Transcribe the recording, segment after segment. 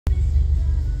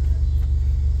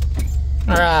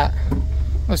Alright,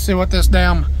 let's see what this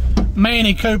damn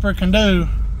Mini Cooper can do.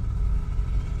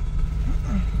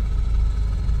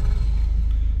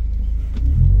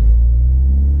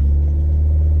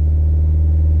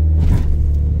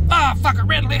 Ah, fuck, a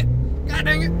red lit. God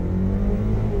dang it.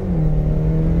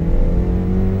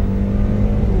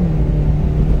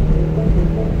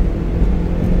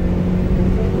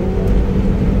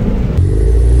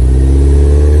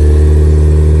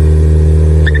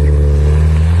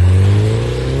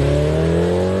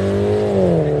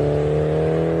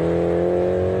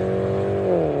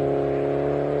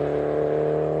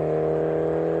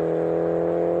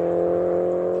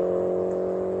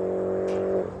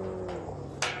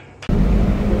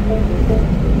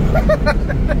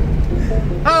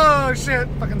 Oh shit,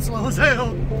 fucking slow as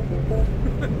hell.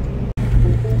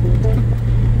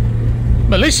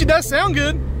 But at least she does sound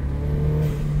good.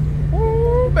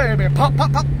 Ooh, baby, pop,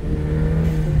 pop, pop.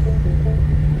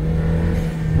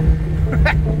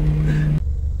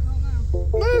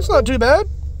 It's not too bad.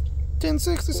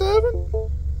 1067.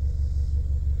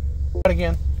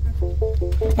 Again.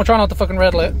 I'm gonna try not to fucking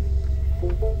red lit.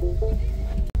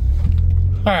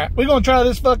 Alright, we're gonna try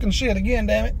this fucking shit again,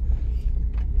 damn it.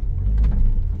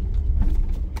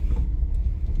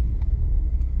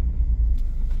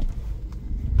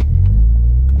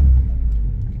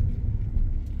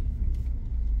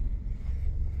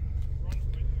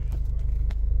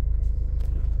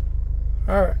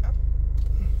 Alright.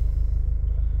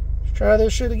 Let's try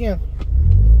this shit again.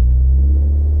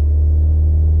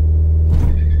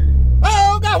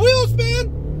 Oh, got wheel spin!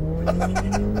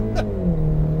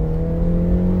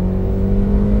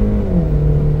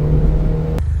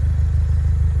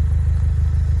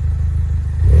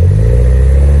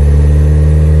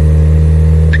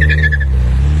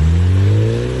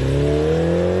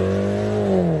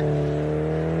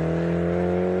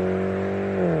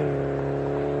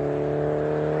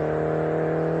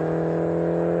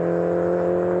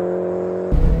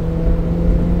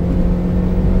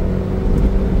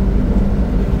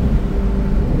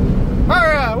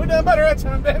 Better that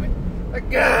time, baby.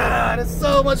 God, it's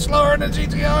so much slower than the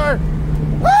GTR.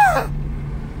 Ah!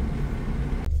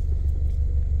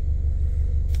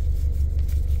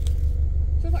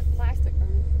 Feels like plastic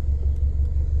burning.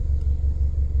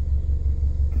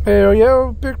 Hell yeah,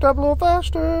 we picked up a little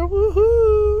faster.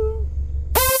 Woohoo!